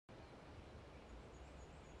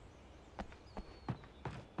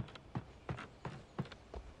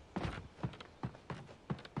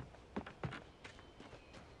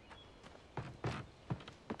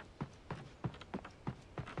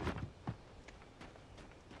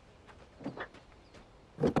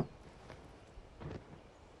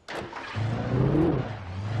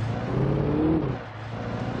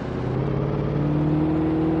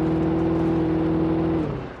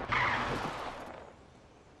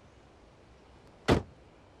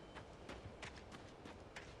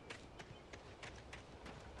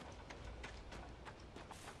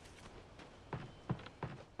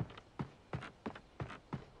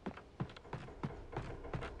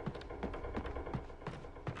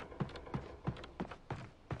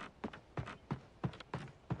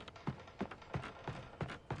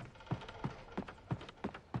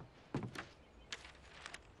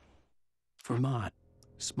For Mott,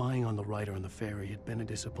 spying on the writer on the ferry had been a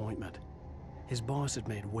disappointment. His boss had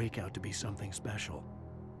made Wake out to be something special,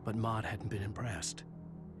 but Mott hadn't been impressed.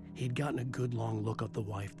 He'd gotten a good long look at the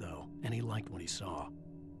wife, though, and he liked what he saw.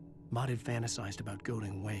 Mott had fantasized about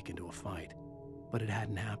goading Wake into a fight, but it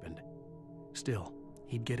hadn't happened. Still,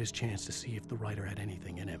 he'd get his chance to see if the writer had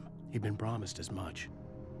anything in him. He'd been promised as much.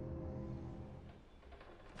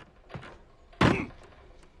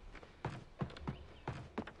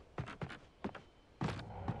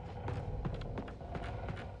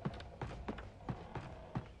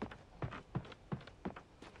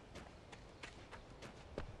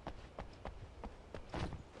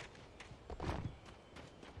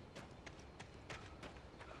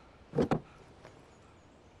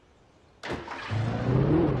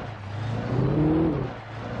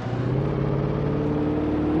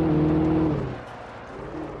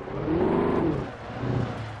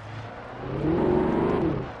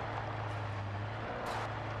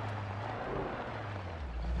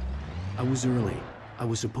 I was early. I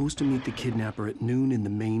was supposed to meet the kidnapper at noon in the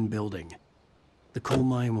main building. The coal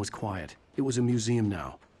mine was quiet. It was a museum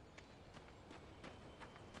now.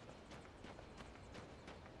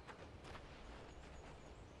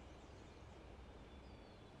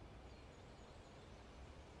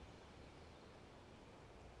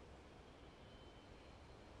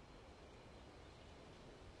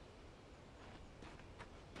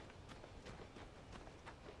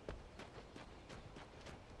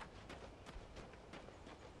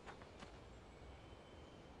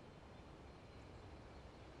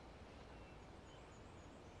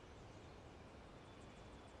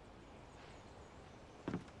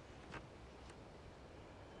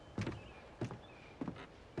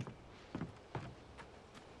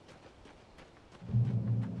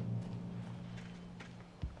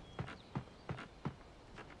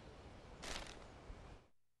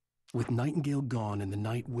 With Nightingale gone and the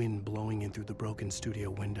night wind blowing in through the broken studio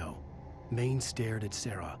window, Maine stared at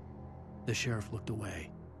Sarah. The sheriff looked away.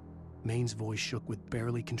 Maine's voice shook with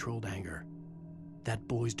barely controlled anger. That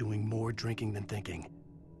boy's doing more drinking than thinking.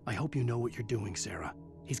 I hope you know what you're doing, Sarah.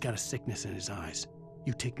 He's got a sickness in his eyes.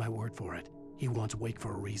 You take my word for it. He wants Wake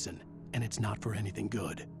for a reason, and it's not for anything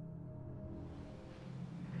good.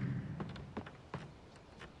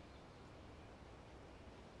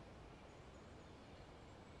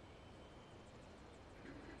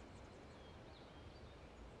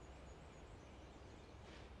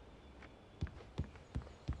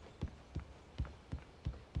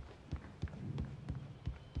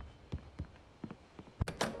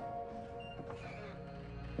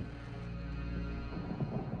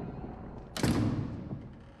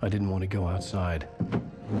 I didn't want to go outside.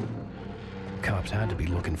 Cops had to be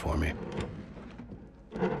looking for me.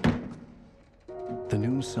 The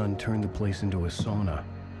noon sun turned the place into a sauna.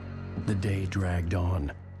 The day dragged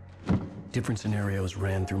on. Different scenarios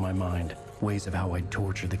ran through my mind. Ways of how I'd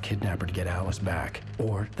torture the kidnapper to get Alice back.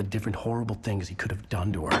 Or the different horrible things he could have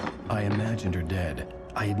done to her. I imagined her dead.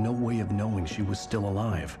 I had no way of knowing she was still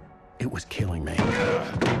alive. It was killing me.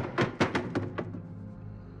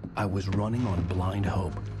 I was running on blind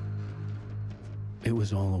hope. It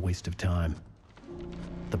was all a waste of time.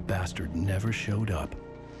 The bastard never showed up.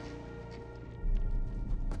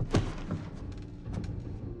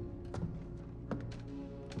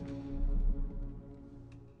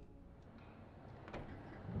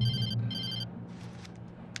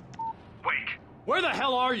 Wake! Where the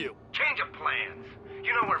hell are you? Change of plans.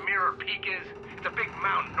 You know where Mirror Peak is? It's a big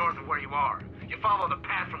mountain north of where you are. You follow the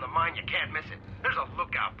path from the mine, you can't miss it. There's a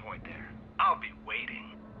lookout point there. I'll be waiting.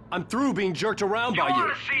 I'm through being jerked around by you. You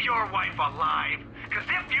want to see your wife alive? Because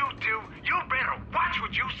if you do, you better watch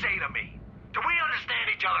what you say to me. Do we understand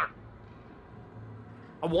each other?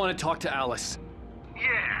 I want to talk to Alice.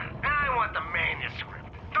 Yeah, and I want the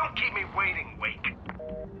manuscript. Don't keep me waiting, Wake.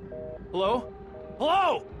 Hello?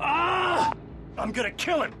 Hello! Ah! I'm gonna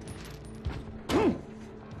kill him!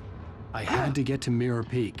 I had to get to Mirror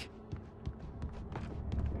Peak.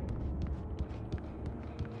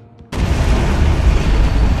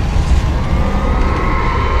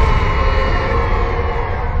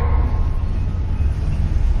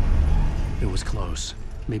 It was close.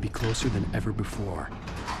 Maybe closer than ever before.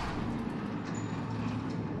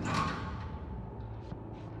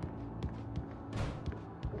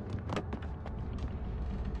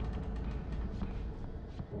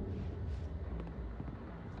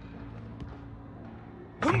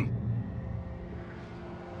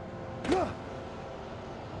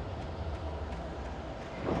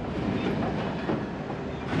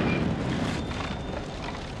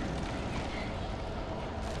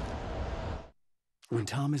 When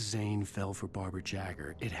Thomas Zane fell for Barbara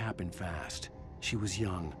Jagger, it happened fast. She was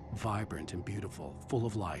young, vibrant, and beautiful, full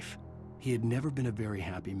of life. He had never been a very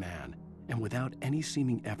happy man, and without any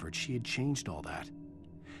seeming effort, she had changed all that.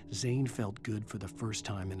 Zane felt good for the first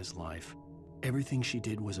time in his life. Everything she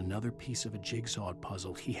did was another piece of a jigsaw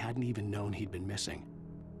puzzle he hadn't even known he'd been missing.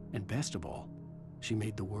 And best of all, she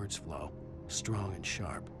made the words flow, strong and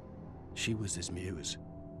sharp. She was his muse.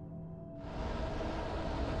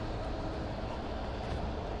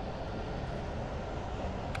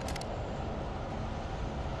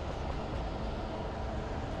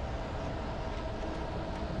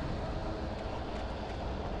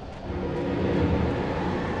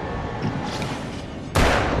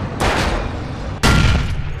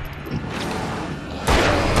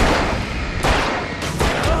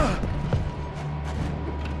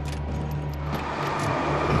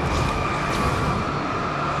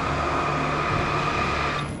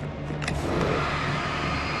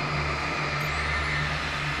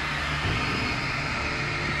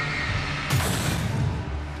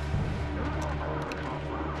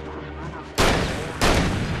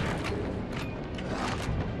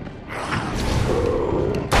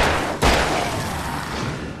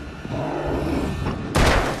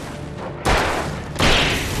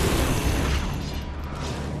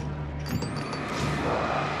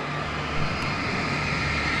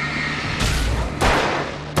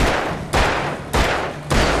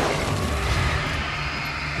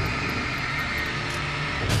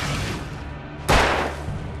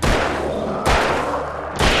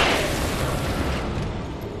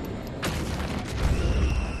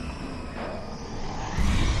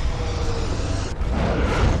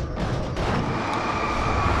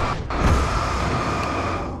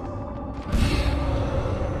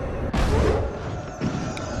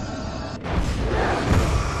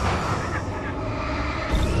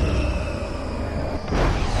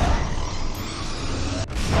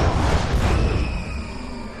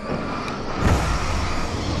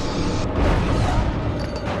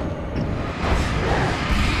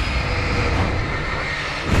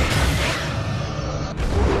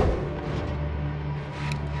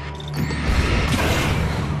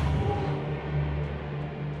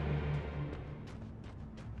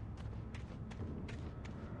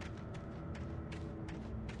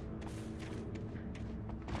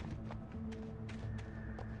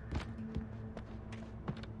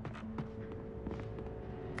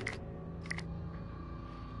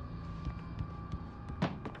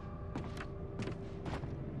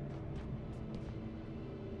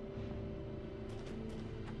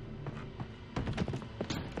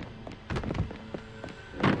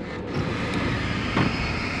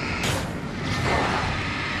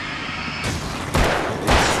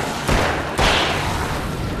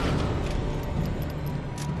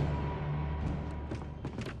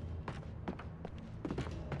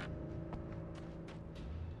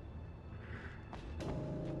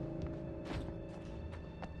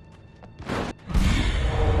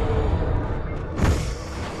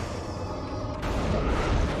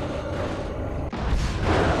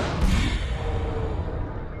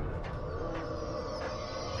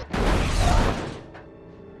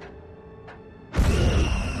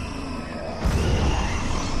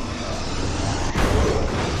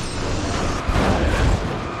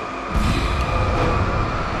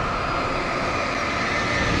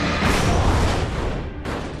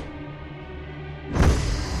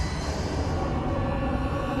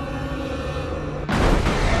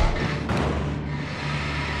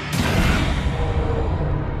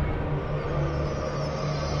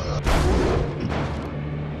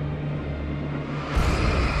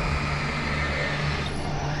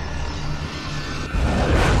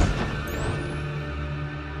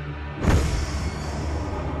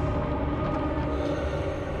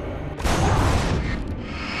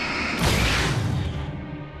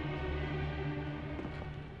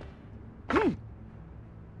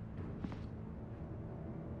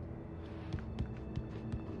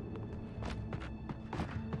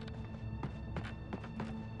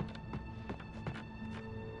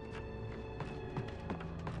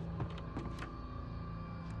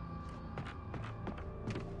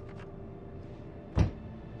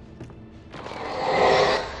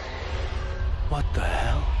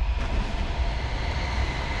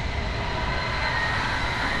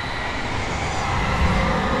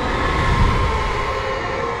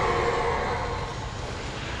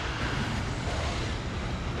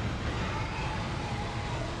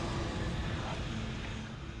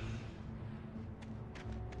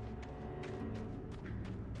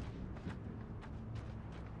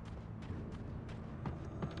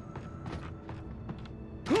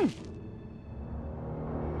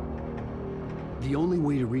 The only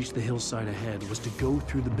way to reach the hillside ahead was to go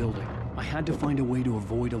through the building. I had to find a way to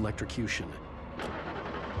avoid electrocution.